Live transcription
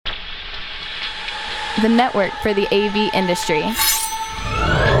the network for the AV industry.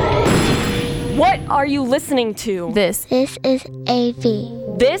 What are you listening to? This is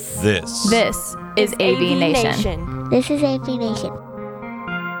AV. This is AVNation. This is AVNation.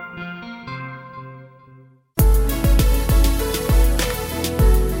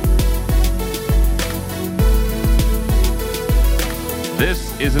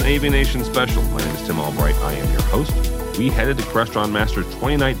 This is an AVNation special. My name is Tim Albright. I am your host. We headed to Crestron Masters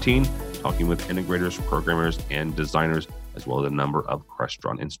 2019, talking with integrators, programmers, and designers, as well as a number of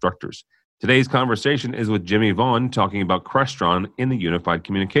Crestron instructors. Today's conversation is with Jimmy Vaughn, talking about Crestron in the unified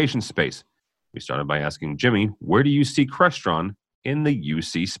communications space. We started by asking Jimmy, where do you see Crestron in the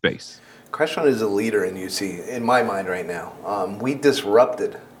UC space? Crestron is a leader in UC, in my mind right now. We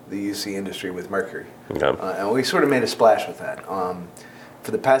disrupted the UC industry with Mercury. Okay. And we sort of made a splash with that. For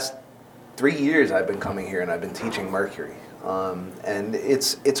the past 3 years, I've been coming here and I've been teaching Mercury. And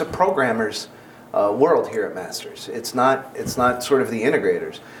it's a programmer's world here at Masters. It's not sort of the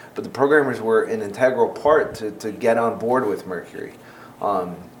integrators, but the programmers were an integral part to get on board with Mercury.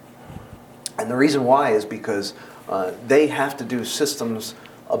 And the reason why is because they have to do systems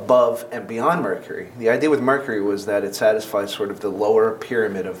above and beyond Mercury. The idea with Mercury was that it satisfies sort of the lower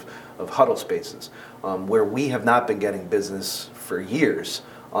pyramid of huddle spaces, where we have not been getting business for years.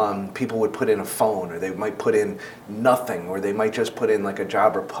 People would put in a phone, or they might put in nothing, or they might just put in like a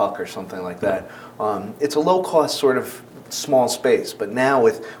jobber puck or something like that. It's a low-cost sort of small space, but now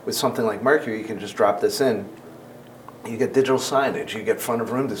with something like Mercury, you can just drop this in. You get digital signage, you get front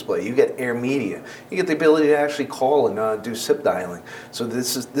of room display, you get air media, you get the ability to actually call and do SIP dialing. So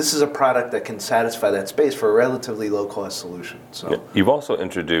this is a product that can satisfy that space for a relatively low-cost solution. So you've also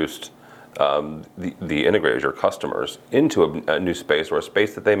introduced the integrators, your customers, into a new space, or a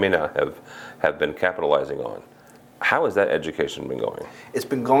space that they may not have been capitalizing on. How has that education been going? It's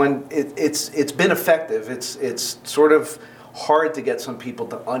been going. It's been effective. It's sort of hard to get some people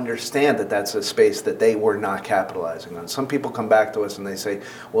to understand that that's a space that they were not capitalizing on. Some people come back to us and they say,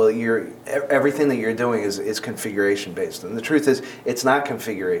 well, everything that you're doing is configuration based. And the truth is, it's not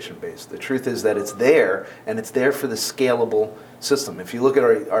configuration based. The truth is that it's there, and it's there for the scalable system. If you look at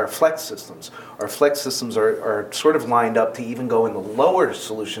our flex systems are sort of lined up to even go in the lower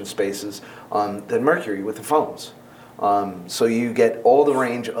solution spaces than Mercury with the phones. So you get all the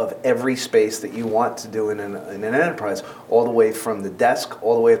range of every space that you want to do in an enterprise, all the way from the desk,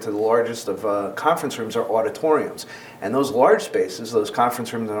 all the way up to the largest of conference rooms or auditoriums. And those large spaces, those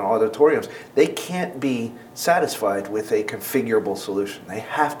conference rooms and auditoriums, they can't be satisfied with a configurable solution. They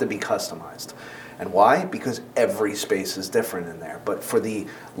have to be customized. And why? Because every space is different in there. But for the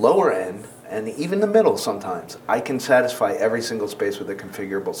lower end, and even the middle sometimes, I can satisfy every single space with a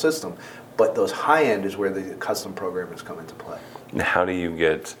configurable system. But those high end is where the custom programmers come into play. And how do you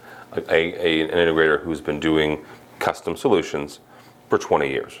get an integrator who's been doing custom solutions for 20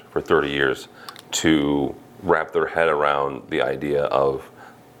 years, for 30 years, to wrap their head around the idea of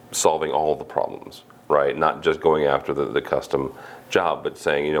solving all of the problems, right? Not just going after the custom job, but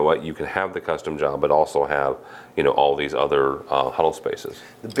saying, you know what, you can have the custom job, but also have, all these other huddle spaces.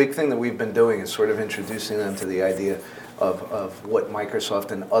 The big thing that we've been doing is sort of introducing them to the idea of what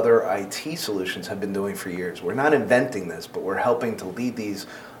Microsoft and other IT solutions have been doing for years. We're not inventing this, but we're helping to lead these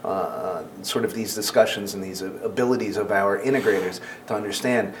sort of these discussions and these abilities of our integrators to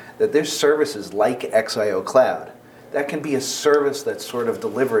understand that there's services like XIO Cloud that can be a service that's sort of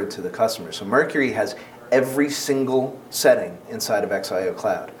delivered to the customer. So Mercury has every single setting inside of XIO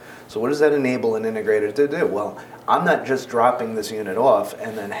Cloud. So what does that enable an integrator to do? Well, I'm not just dropping this unit off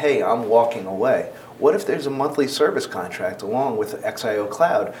and then, hey, I'm walking away. What if there's a monthly service contract along with XIO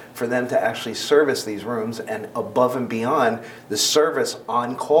Cloud for them to actually service these rooms, and above and beyond the service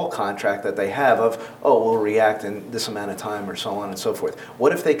on-call contract that they have of, we'll react in this amount of time, or so on and so forth?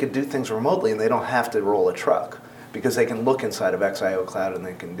 What if they could do things remotely and they don't have to roll a truck? Because they can look inside of XIO Cloud and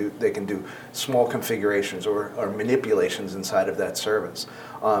they can do small configurations or manipulations inside of that service.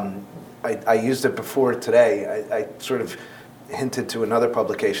 I used it before today. I sort of hinted to another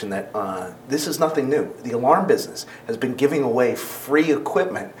publication that this is nothing new. The alarm business has been giving away free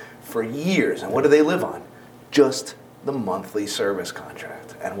equipment for years. And what do they live on? Just the monthly service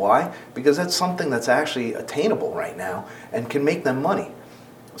contract. And why? Because that's something that's actually attainable right now and can make them money.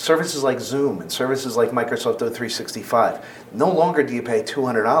 Services like Zoom and services like Microsoft O365, no longer do you pay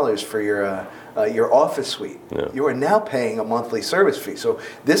 $200 for your your office suite. Yeah. You are now paying a monthly service fee. So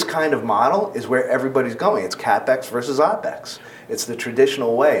this kind of model is where everybody's going. It's CapEx versus OpEx. It's the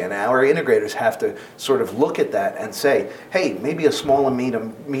traditional way, and our integrators have to sort of look at that and say, hey, maybe a small and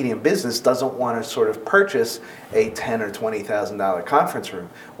medium business doesn't want to sort of purchase a $10,000 or $20,000 conference room.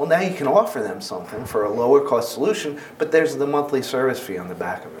 Well, now you can offer them something for a lower cost solution, but there's the monthly service fee on the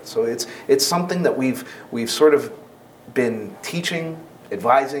back of it. So it's something that we've sort of been teaching,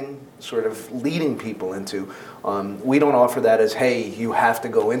 advising, sort of leading people into. We don't offer that as, hey, you have to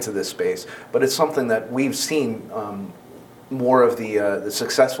go into this space, but it's something that we've seen more of the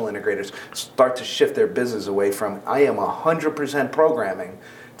successful integrators start to shift their business away from, I am 100% programming,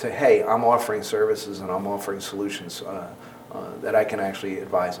 to, hey, I'm offering services and I'm offering solutions that I can actually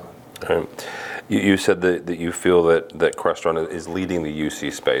advise on. You said that you feel that Crestron is leading the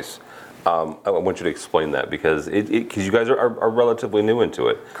UC space. I want you to explain that because you guys are relatively new into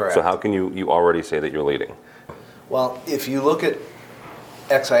it. Correct. So how can you already say that you're leading? Well, if you look at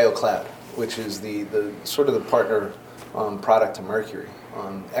XIO Cloud, which is the sort of the partner product to Mercury,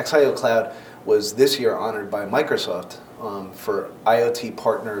 XIO Cloud was this year honored by Microsoft for IoT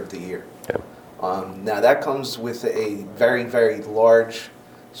Partner of the Year. Okay. Now that comes with a very, very large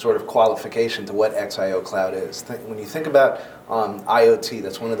sort of qualification to what XIO Cloud is. When you think about IoT,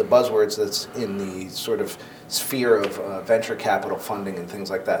 that's one of the buzzwords that's in the sort of sphere of venture capital funding and things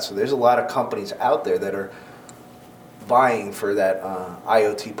like that. So there's a lot of companies out there that are vying for that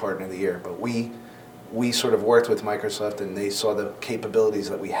IoT Partner of the Year. But we sort of worked with Microsoft and they saw the capabilities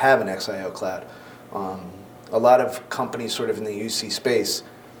that we have in XIO Cloud. A lot of companies sort of in the UC space,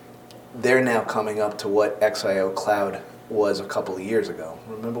 they're now coming up to what XIO Cloud was a couple of years ago.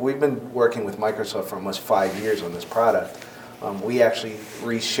 Remember, we've been working with Microsoft for almost 5 years on this product. We actually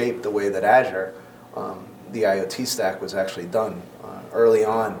reshaped the way that Azure, the IoT stack, was actually done. Early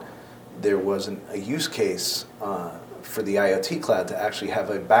on, there wasn't a use case for the IoT cloud to actually have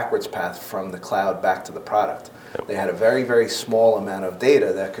a backwards path from the cloud back to the product. They had a very, very small amount of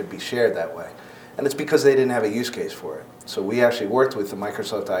data that could be shared that way. And it's because they didn't have a use case for it. So we actually worked with the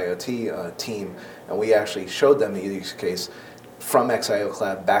Microsoft IoT team, and we actually showed them the use case from XIO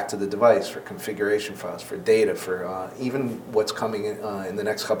Cloud back to the device for configuration files, for data, for even what's coming in the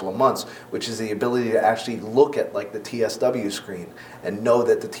next couple of months, which is the ability to actually look at like the TSW screen and know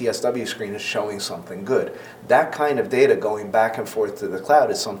that the TSW screen is showing something good. That kind of data going back and forth to the cloud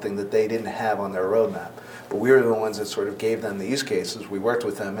is something that they didn't have on their roadmap. But we were the ones that sort of gave them the use cases. We worked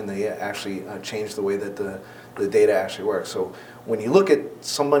with them, and they actually changed the way that the data actually works. So when you look at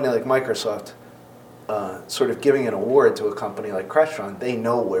somebody like Microsoft, sort of giving an award to a company like Crestron, they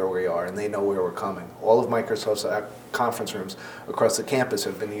know where we are and they know where we're coming. All of Microsoft's conference rooms across the campus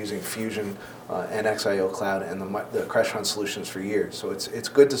have been using Fusion and XIO Cloud and the Crestron solutions for years. So it's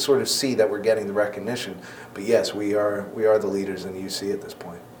good to sort of see that we're getting the recognition. But yes, we are the leaders in UC at this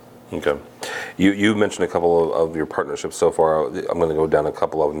point. Okay. You mentioned a couple of your partnerships so far. I'm going to go down a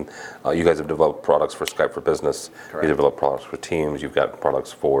couple of them. You guys have developed products for Skype for Business. Correct. You developed products for Teams. You've got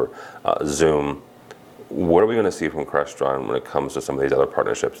products for Zoom. What are we going to see from Crestron when it comes to some of these other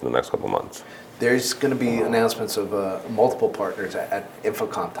partnerships in the next couple of months? There's going to be announcements of multiple partners at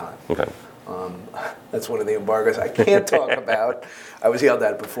Infocom time. Okay. That's one of the embargoes I can't talk about. I was yelled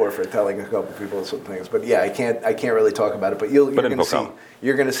at before for telling a couple people some things, but yeah, I can't really talk about it. But you're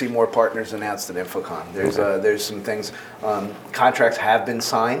going to see more partners announced at Infocom. There's some things. Contracts have been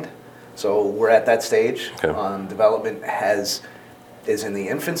signed, so we're at that stage. Okay. Development is in the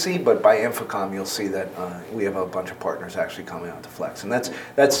infancy, but by Infocom you'll see that we have a bunch of partners actually coming out to Flex, and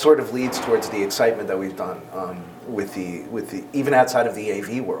that sort of leads towards the excitement that we've done with the even outside of the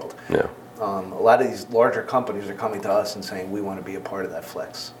AV world. Yeah. A lot of these larger companies are coming to us and saying we want to be a part of that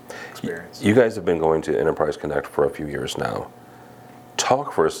Flex experience. You guys have been going to Enterprise Connect for a few years now.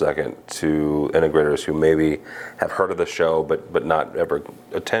 Talk for a second to integrators who maybe have heard of the show but not ever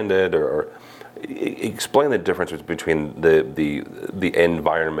attended, or explain the difference between the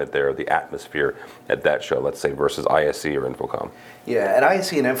environment there, the atmosphere at that show, let's say, versus ISE or Infocom. Yeah, at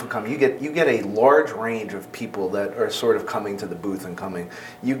ISE and Infocom, you get a large range of people that are sort of coming to the booth and coming.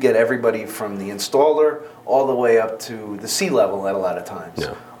 You get everybody from the installer all the way up to the C-level at a lot of times.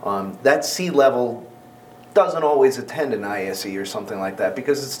 Yeah. That C-level doesn't always attend an ISE or something like that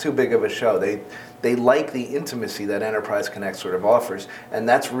because it's too big of a show. They like the intimacy that Enterprise Connect sort of offers, and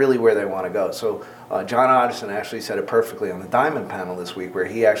that's really where they want to go. So John Otterson actually said it perfectly on the Diamond panel this week, where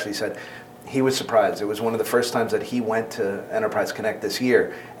he actually said he was surprised. It was one of the first times that he went to Enterprise Connect this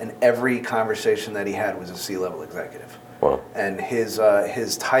year, and every conversation that he had was a C-level executive. Wow. And his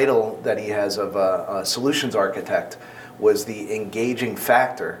title that he has of solutions architect was the engaging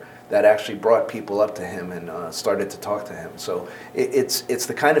factor that actually brought people up to him and started to talk to him. So it's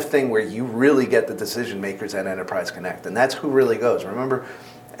the kind of thing where you really get the decision makers at Enterprise Connect, and that's who really goes. Remember,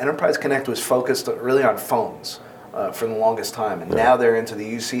 Enterprise Connect was focused really on phones for the longest time, and now they're into the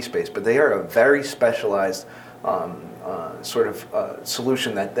UC space, but they are a very specialized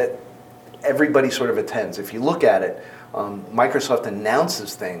solution that everybody sort of attends. If you look at it, Microsoft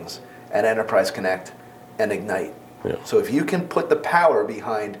announces things at Enterprise Connect and Ignite. Yeah. So if you can put the power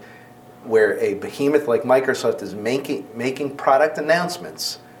behind where a behemoth like Microsoft is making product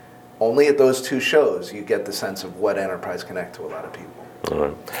announcements, only at those two shows you get the sense of what Enterprise Connect to a lot of people.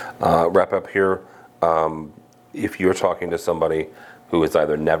 All right. Wrap up here. If you're talking to somebody who has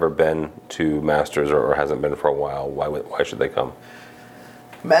either never been to Masters or hasn't been for a while, why should they come?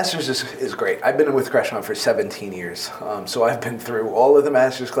 Masters is great. I've been with Crestron for 17 years, so I've been through all of the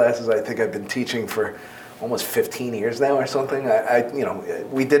Masters classes. I think I've been teaching for almost 15 years now or something.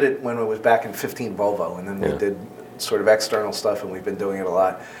 We did it when it was back in 15 Volvo, and then we did sort of external stuff, and we've been doing it a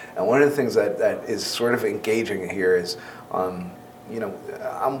lot. And one of the things that is sort of engaging here is, I'm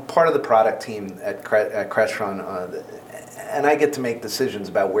part of the product team at Crestron, and I get to make decisions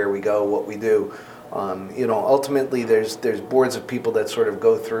about where we go, what we do. Ultimately there's boards of people that sort of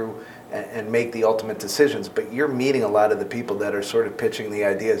go through and make the ultimate decisions, but you're meeting a lot of the people that are sort of pitching the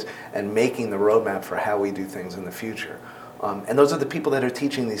ideas and making the roadmap for how we do things in the future. And those are the people that are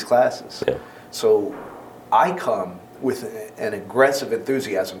teaching these classes. Yeah. So I come with an aggressive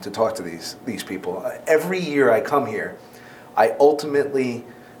enthusiasm to talk to these people. Every year I come here, I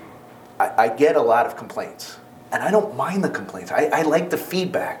get a lot of complaints. And I don't mind the complaints. I like the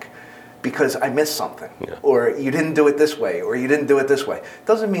feedback, because I missed something, or you didn't do it this way, or you didn't do it this way.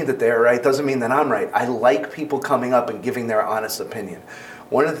 Doesn't mean that they're right, doesn't mean that I'm right. I like people coming up and giving their honest opinion.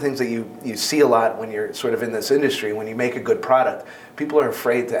 One of the things that you see a lot when you're sort of in this industry, when you make a good product, people are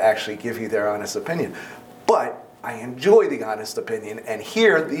afraid to actually give you their honest opinion. But I enjoy the honest opinion, and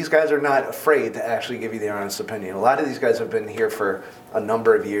here, these guys are not afraid to actually give you their honest opinion. A lot of these guys have been here for a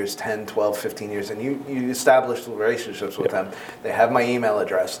number of years, 10, 12, 15 years, and you establish relationships with them. They have my email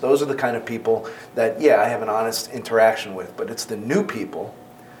address. Those are the kind of people that, I have an honest interaction with, but it's the new people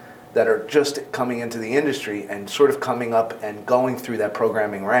that are just coming into the industry and sort of coming up and going through that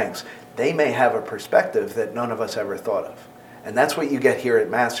programming ranks. They may have a perspective that none of us ever thought of. And that's what you get here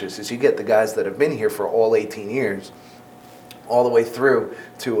at Masters, is you get the guys that have been here for all 18 years, all the way through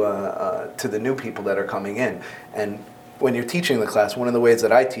to the new people that are coming in. And when you're teaching the class, one of the ways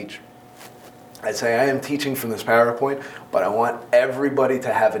that I teach, I say I am teaching from this PowerPoint, but I want everybody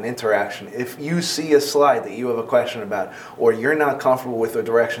to have an interaction. If you see a slide that you have a question about, or you're not comfortable with the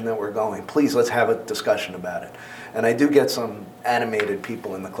direction that we're going, please let's have a discussion about it. And I do get some animated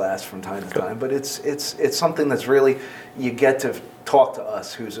people in the class from time to time, but it's something that's really, you get to talk to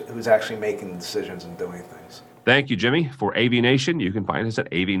us who's actually making the decisions and doing things. Thank you, Jimmy. For AVNation, you can find us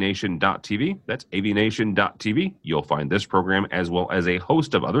at avnation.tv. That's avnation.tv. You'll find this program as well as a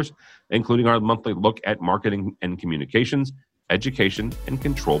host of others, including our monthly look at marketing and communications, education, and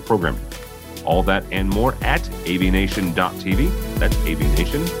control programming. All that and more at avnation.tv. That's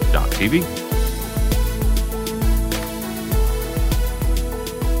avnation.tv.